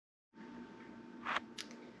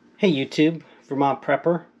Hey YouTube, Vermont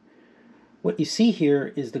Prepper. What you see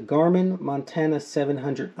here is the Garmin Montana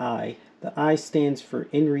 700i. The I stands for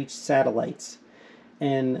InReach Satellites.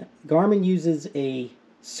 And Garmin uses a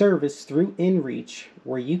service through InReach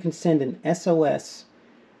where you can send an SOS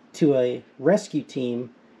to a rescue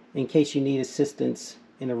team in case you need assistance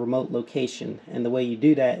in a remote location. And the way you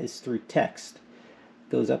do that is through text.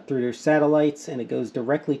 It goes up through their satellites and it goes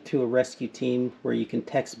directly to a rescue team where you can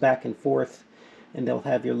text back and forth, and they'll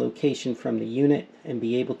have your location from the unit and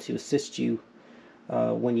be able to assist you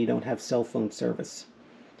when you don't have cell phone service.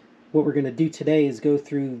 What we're going to do today is go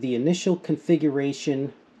through the initial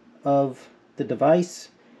configuration of the device,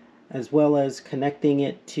 as well as connecting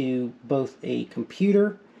it to both a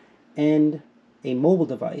computer and a mobile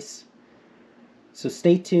device. So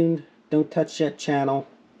stay tuned, don't touch that channel,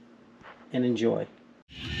 and enjoy.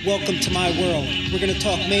 Welcome to my world. We're going to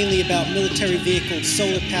talk mainly about military vehicles,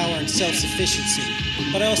 solar power, and self-sufficiency.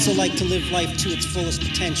 But I also like to live life to its fullest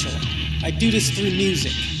potential. I do this through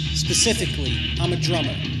music. Specifically, I'm a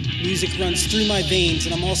drummer. Music runs through my veins,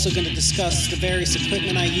 and I'm also going to discuss the various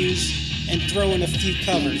equipment I use and throw in a few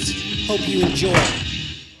covers. Hope you enjoy.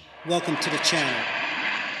 Welcome to the channel.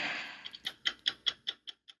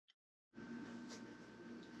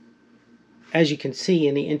 As you can see,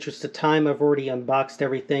 in the interest of time, I've already unboxed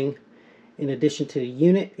everything. In addition to the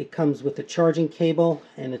unit, it comes with a charging cable,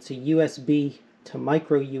 and it's a USB to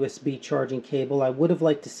micro USB charging cable. I would have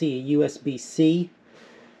liked to see a USB-C,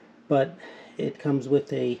 but it comes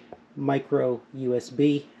with a micro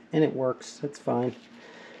USB, and it works. That's fine.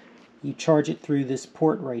 You charge it through this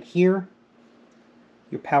port right here.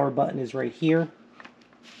 Your power button is right here.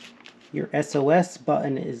 Your SOS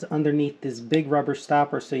button is underneath this big rubber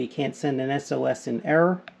stopper, so you can't send an SOS in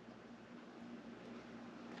error.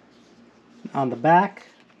 On the back,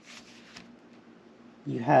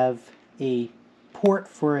 you have a port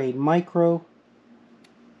for a micro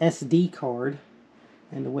SD card,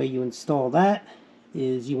 and the way you install that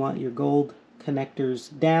is you want your gold connectors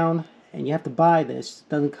down, and you have to buy this. It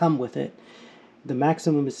doesn't come with it. The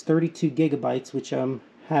maximum is 32 gigabytes, which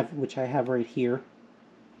I have right here.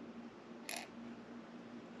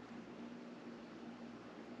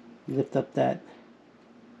 Lift up that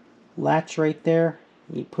latch right there,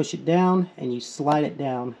 and you push it down and you slide it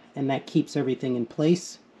down, and that keeps everything in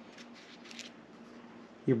place.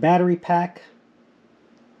 Your battery pack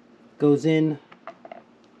goes in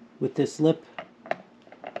with this lip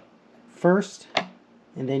first,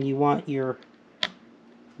 and then you want your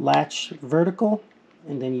latch vertical,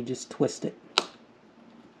 and then you just twist it.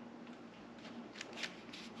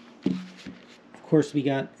 Of course, we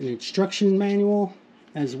got an instruction manual,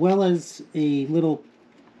 as well as a little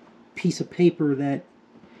piece of paper that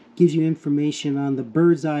gives you information on the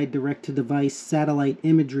bird's eye direct-to-device satellite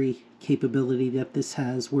imagery capability that this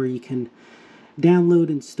has, where you can download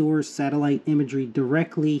and store satellite imagery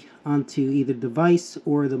directly onto either device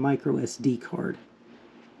or the micro SD card.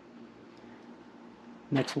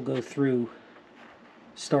 Next, we'll go through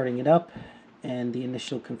starting it up and the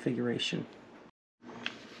initial configuration.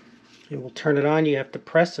 Okay, we'll turn it on. You have to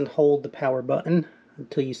press and hold the power button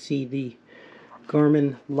until you see the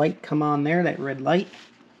Garmin light come on there, that red light.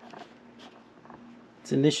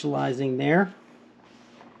 It's initializing there.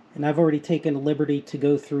 And I've already taken the liberty to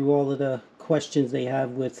go through all of the questions they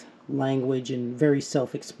have with language and very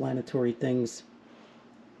self-explanatory things.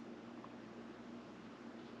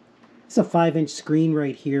 It's a 5-inch screen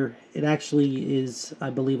right here. It actually is, I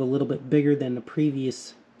believe, a little bit bigger than the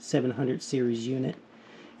previous 700 series unit.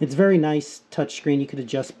 It's very nice touchscreen. You could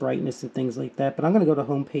adjust brightness and things like that. But I'm going to go to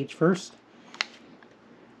home page first.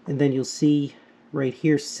 And then you'll see right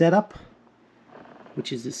here setup,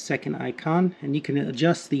 which is the second icon. And you can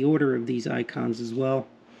adjust the order of these icons as well.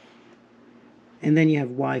 And then you have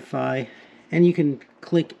Wi-Fi. And you can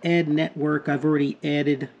click add network. I've already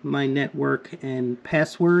added my network and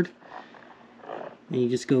password. And you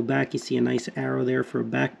just go back. You see a nice arrow there for a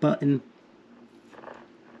back button.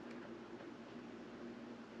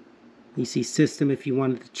 You see system if you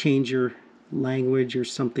wanted to change your language or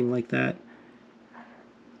something like that.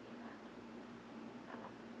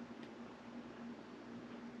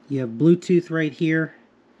 You have Bluetooth right here.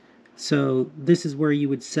 So this is where you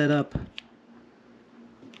would set up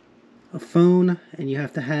a phone, and you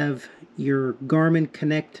have to have your Garmin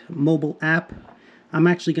Connect mobile app. I'm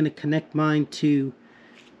actually going to connect mine to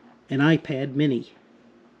an iPad mini.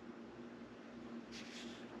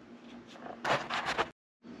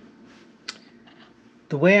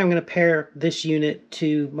 The way I'm going to pair this unit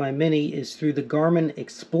to my Mini is through the Garmin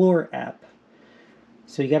Explore app.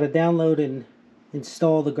 So you got to download and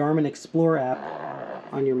install the Garmin Explore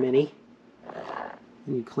app on your Mini.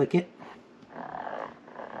 and you click it.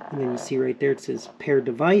 And then you see right there it says pair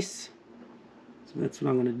device. So that's what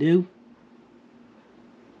I'm going to do.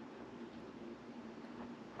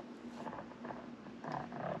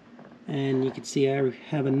 And you can see I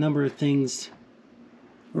have a number of things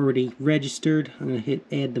already registered. I'm going to hit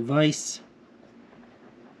add device.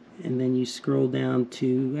 And then you scroll down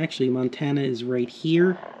to, actually Montana is right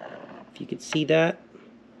here, if you could see that.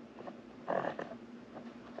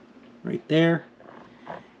 Right there.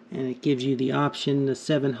 And it gives you the option, the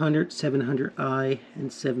 700, 700i, and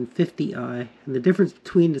 750i. And the difference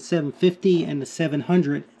between the 750 and the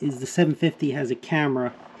 700 is the 750 has a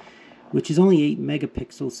camera, which is only 8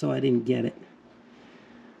 megapixels, so I didn't get it.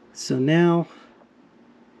 So now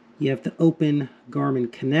you have to open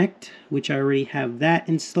Garmin Connect, which I already have that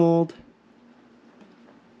installed.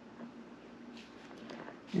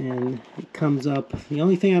 And it comes up. The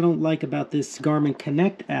only thing I don't like about this Garmin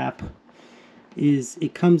Connect app is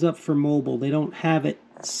it comes up for mobile. They don't have it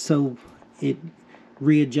so it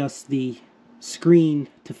readjusts the screen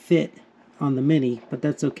to fit on the Mini, but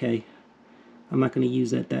that's okay. I'm not going to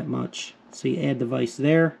use that much. So you add device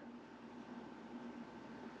there.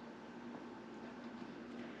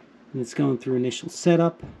 And it's going through initial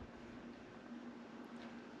setup.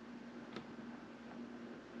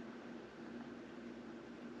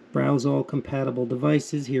 Browse all compatible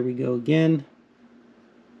devices. Here we go again.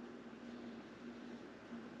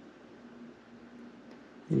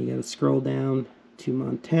 And you got to scroll down to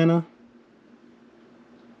Montana.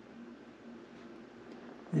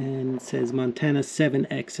 And it says Montana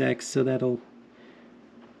 7XX, so that'll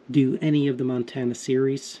do any of the Montana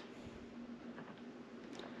series.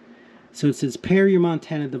 So it says pair your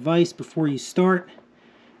Montana device before you start.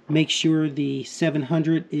 Make sure the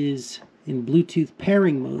 700 is in Bluetooth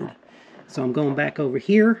pairing mode. So I'm going back over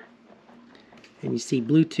here, and you see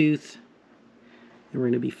Bluetooth, and we're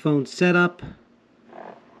going to be phone setup.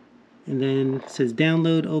 And then it says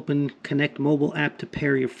download, open, connect mobile app to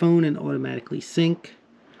pair your phone and automatically sync.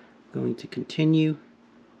 Going to continue.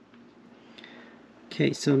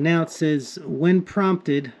 Okay, so now it says when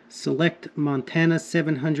prompted, select Montana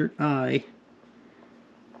 700i,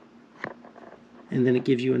 and then it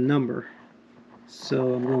gives you a number.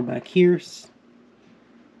 So I'm going back here,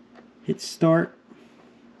 hit start.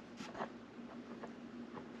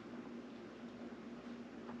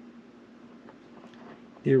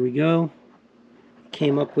 There we go.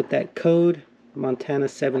 Came up with that code, Montana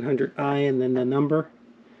 700i, and then the number.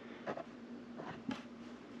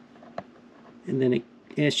 And then it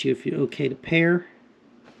asks you if you're okay to pair.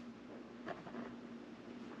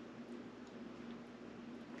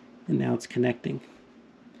 And now it's connecting.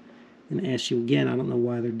 And it asks you again, I don't know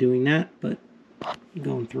why they're doing that, but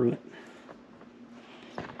going through it.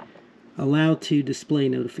 Allow to display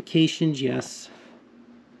notifications, yes.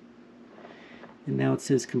 And now it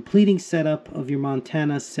says completing setup of your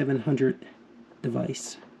Montana 700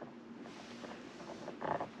 device.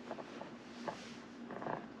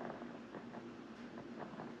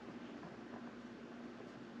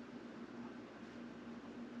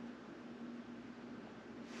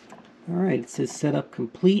 Alright, it says setup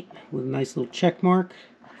complete with a nice little check mark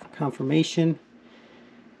for confirmation.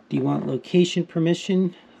 Do you want location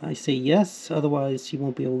permission? I say yes, otherwise you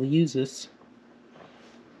won't be able to use this.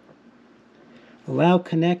 Allow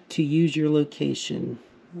Connect to use your location.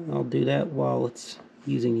 I'll do that while it's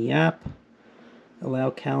using the app. Allow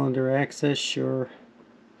calendar access, sure.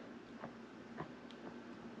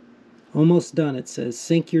 Almost done, it says.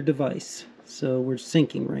 Sync your device. So we're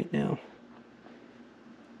syncing right now.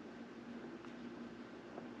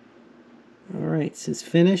 Alright, it says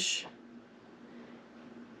finish.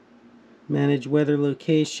 Manage weather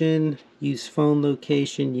location. Use phone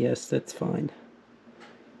location. Yes, that's fine.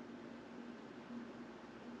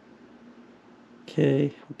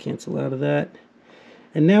 Okay, we'll cancel out of that.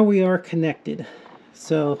 And now we are connected.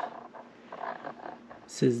 So it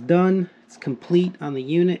says done. It's complete on the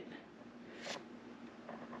unit.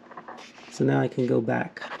 So now I can go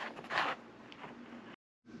back.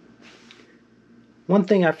 One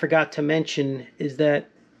thing I forgot to mention is that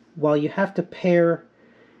while you have to pair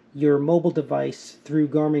your mobile device through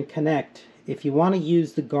Garmin Connect, if you want to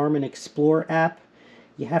use the Garmin Explore app,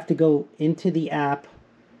 you have to go into the app,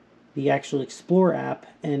 the actual Explore app,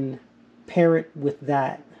 and pair it with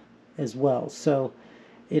that as well. So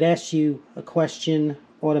it asks you a question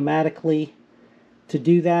automatically to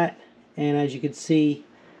do that, and as you can see,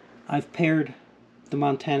 I've paired the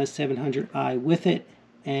Montana 700i with it,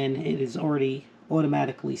 and it is already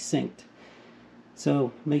automatically synced.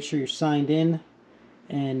 So make sure you're signed in,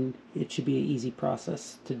 and it should be an easy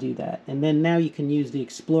process to do that. And then now you can use the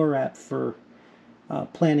Explore app for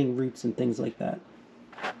planning routes and things like that.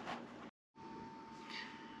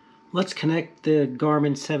 Let's connect the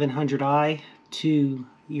Garmin 700i to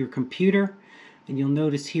your computer, and you'll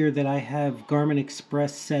notice here that I have Garmin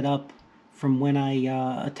Express set up from when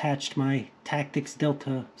I attached my Tactics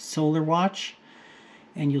Delta solar watch.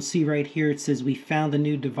 And you'll see right here it says we found a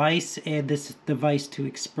new device, add this device to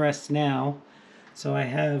Express now. So I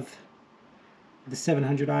have the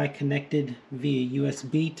 700i connected via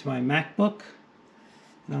USB to my MacBook,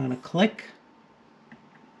 and I'm going to click.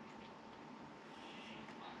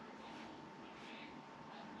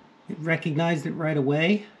 It recognized it right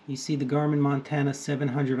away. You see the Garmin Montana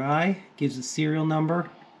 700i, gives the serial number.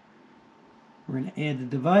 We're going to add the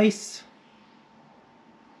device.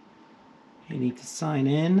 You need to sign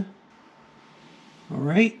in.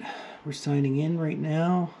 Alright, we're signing in right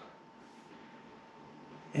now.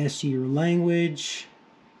 Ask you your language.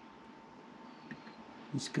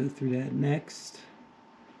 Just go through that next.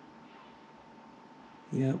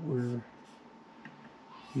 Yeah,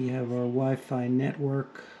 we have our Wi-Fi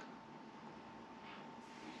network.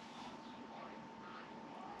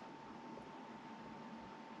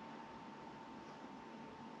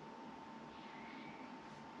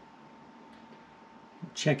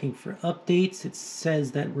 Checking for updates. It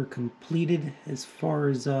says that we're completed as far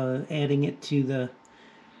as adding it to the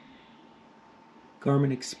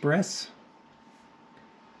Garmin Express.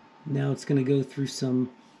 Now it's going to go through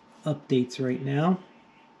some updates right now.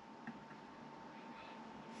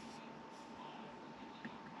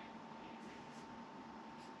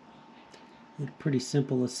 It's pretty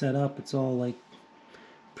simple to set up. It's all like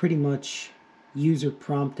pretty much user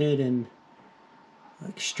prompted and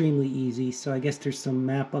extremely easy. So I guess there's some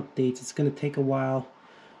map updates. It's going to take a while.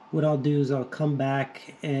 What I'll do is I'll come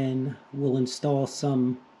back and we'll install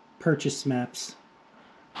some purchase maps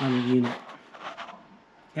on the unit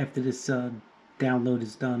after this download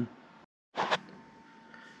is done.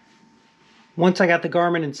 Once I got the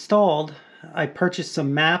Garmin installed, I purchased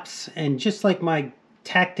some maps, and just like my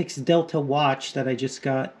Tactics Delta watch that I just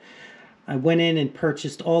got, I went in and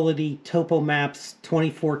purchased all of the topo maps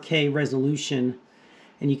 24K resolution.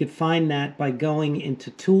 And you can find that by going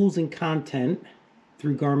into Tools and Content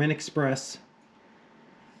through Garmin Express.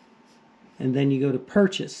 And then you go to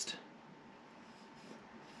Purchased.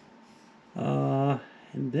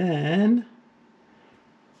 And then,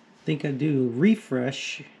 I think I do a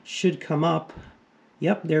refresh. Should come up.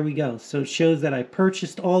 Yep, there we go. So it shows that I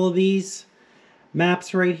purchased all of these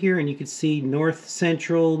maps right here. And you can see North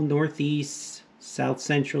Central, Northeast, South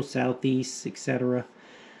Central, Southeast, etc.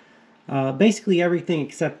 Basically everything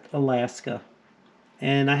except Alaska.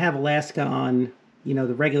 And I have Alaska on, you know,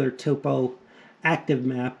 the regular topo active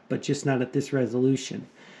map, but just not at this resolution.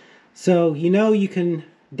 So, you know, you can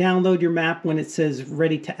download your map when it says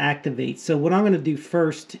ready to activate. So what I'm going to do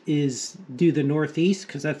first is do the Northeast,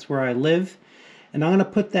 because that's where I live. And I'm going to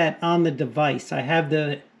put that on the device. I have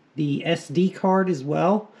the SD card as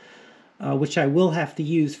well, which I will have to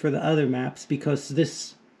use for the other maps, because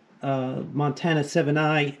this Montana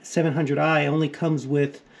 700i only comes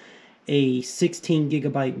with a 16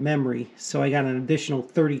 gigabyte memory, so I got an additional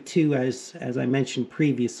 32 as I mentioned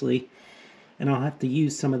previously, and I'll have to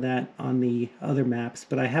use some of that on the other maps,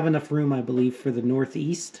 but I have enough room, I believe, for the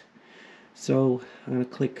Northeast. So I'm going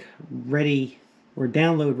to click ready or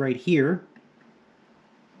download right here,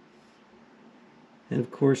 and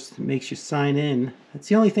of course it makes you sign in. That's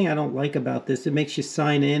the only thing I don't like about this. It makes you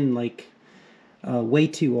sign in like way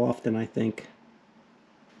too often, I think.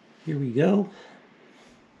 Here we go.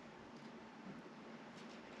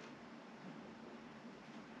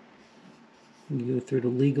 You go through the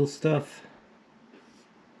legal stuff.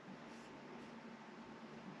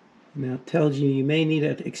 Now it tells you you may need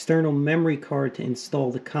an external memory card to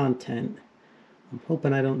install the content. I'm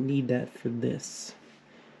hoping I don't need that for this.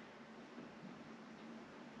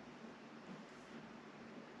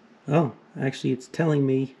 Oh, actually it's telling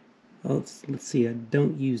me, oh, let's see, I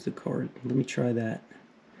don't use the card. Let me try that.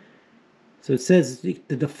 So it says the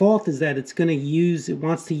default is that it's going to use, it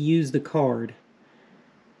wants to use the card.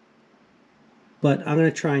 But I'm going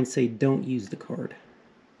to try and say don't use the card.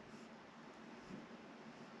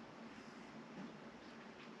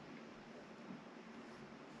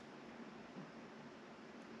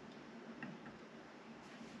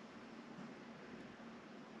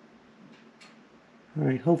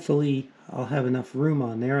 Alright, hopefully I'll have enough room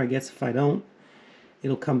on there. I guess if I don't,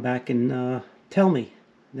 it'll come back and tell me.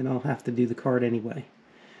 Then I'll have to do the card anyway.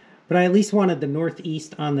 But I at least wanted the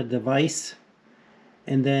Northeast on the device.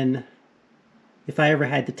 And then if I ever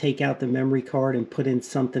had to take out the memory card and put in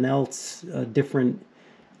something else, a different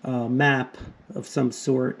map of some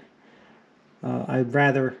sort, I'd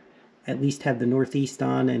rather at least have the Northeast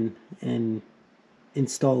on and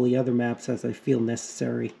install the other maps as I feel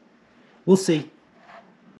necessary. We'll see.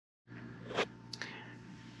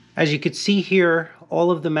 As you can see here,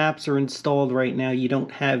 all of the maps are installed right now. You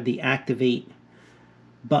don't have the activate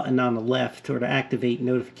button on the left, or the activate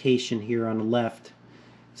notification here on the left.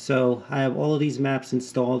 So I have all of these maps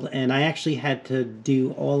installed, and I actually had to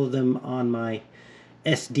do all of them on my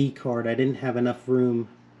SD card. I didn't have enough room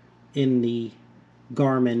in the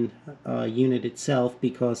Garmin unit itself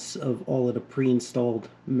because of all of the pre-installed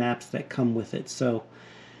maps that come with it. So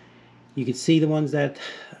you can see the ones that,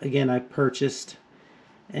 again, I purchased,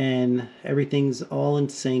 and everything's all in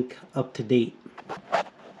sync, up to date.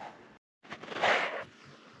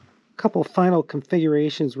 Couple final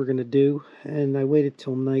configurations we're going to do, and I waited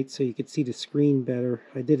till night so you could see the screen better.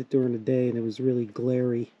 I did it during the day and it was really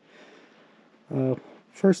glary.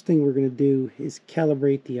 First thing we're going to do is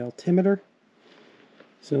calibrate the altimeter.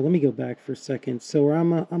 So let me go back for a second. So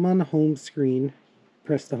I'm on the home screen,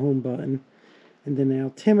 press the home button, and then the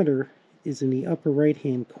altimeter is in the upper right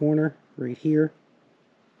hand corner right here.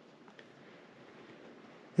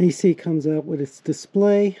 And you see it comes up with its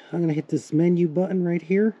display. I'm going to hit this menu button right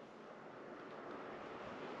here.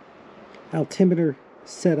 Altimeter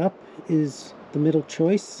setup is the middle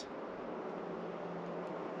choice.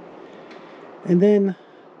 And then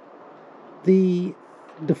the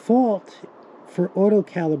default for auto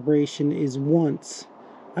calibration is once.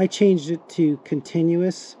 I changed it to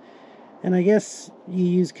continuous, and I guess you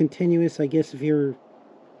use continuous, I guess if you're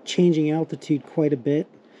changing altitude quite a bit,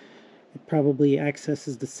 it probably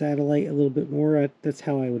accesses the satellite a little bit more. That's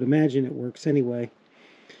how I would imagine it works anyway.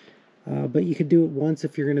 But you could do it once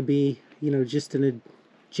if you're going to be, just in a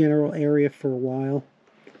general area for a while.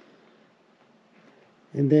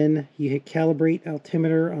 And then you hit calibrate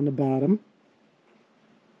altimeter on the bottom.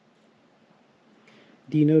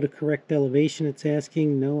 Do you know the correct elevation it's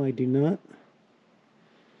asking? No, I do not.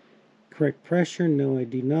 Correct pressure? No, I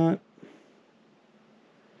do not.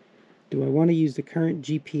 Do I want to use the current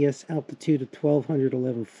GPS altitude of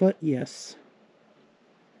 1211 foot? Yes.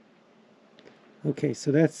 Okay,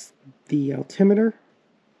 so that's the altimeter.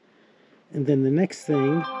 And then the next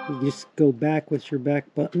thing, you just go back with your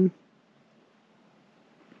back button.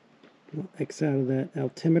 We'll X out of that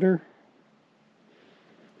altimeter.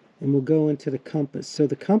 And we'll go into the compass. So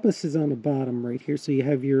the compass is on the bottom right here. So you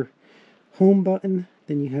have your home button,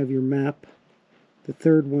 then you have your map. The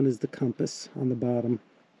third one is the compass on the bottom.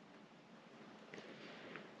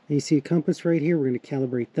 And you see a compass right here. We're going to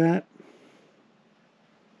calibrate that.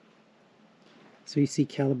 So you see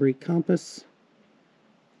calibrate compass.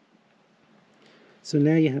 So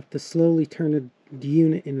now you have to slowly turn the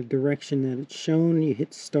unit in the direction that it's shown. You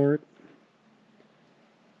hit start.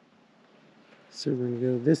 So we're going to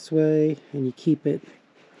go this way, and you keep it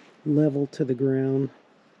level to the ground.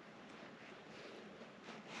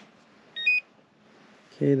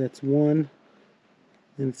 Okay, that's one.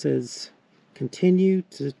 And it says continue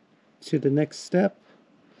to the next step.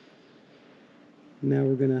 Now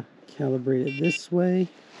we're going to calibrate it this way.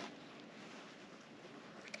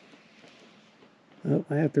 Oh,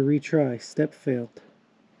 I have to retry. Step failed.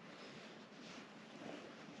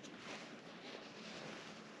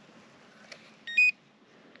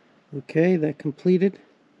 Okay, that completed.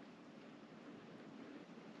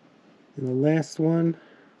 And the last one,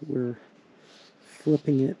 we're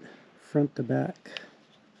flipping it front to back.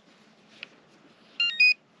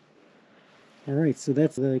 Alright, so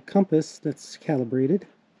that's the compass that's calibrated.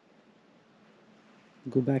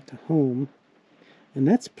 Go back to home. And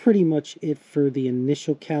that's pretty much it for the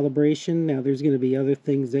initial calibration. Now there's going to be other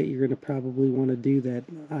things that you're going to probably want to do that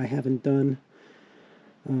I haven't done.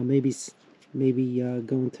 Maybe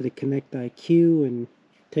go into the Connect IQ and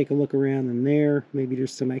take a look around in there. Maybe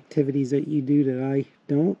there's some activities that you do that I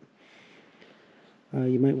don't.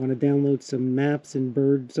 You might want to download some maps in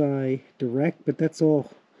Bird's Eye Direct, but that's all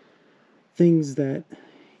things that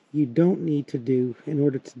you don't need to do in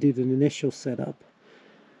order to do the initial setup.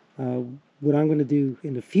 What I'm going to do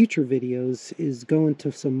in the future videos is go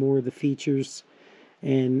into some more of the features,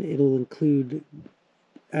 and it'll include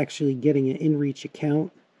actually getting an inReach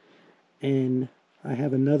account, and I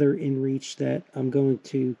have another inReach that I'm going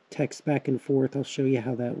to text back and forth. I'll show you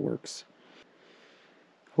how that works.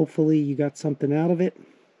 Hopefully you got something out of it,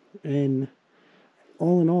 and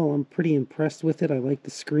all in all, I'm pretty impressed with it. I like the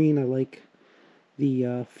screen, I like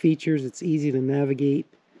the features, it's easy to navigate,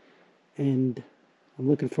 and I'm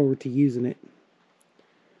looking forward to using it.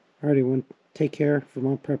 Alright everyone, take care.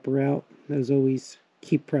 Vermont Prepper out. As always,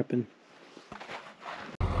 keep prepping.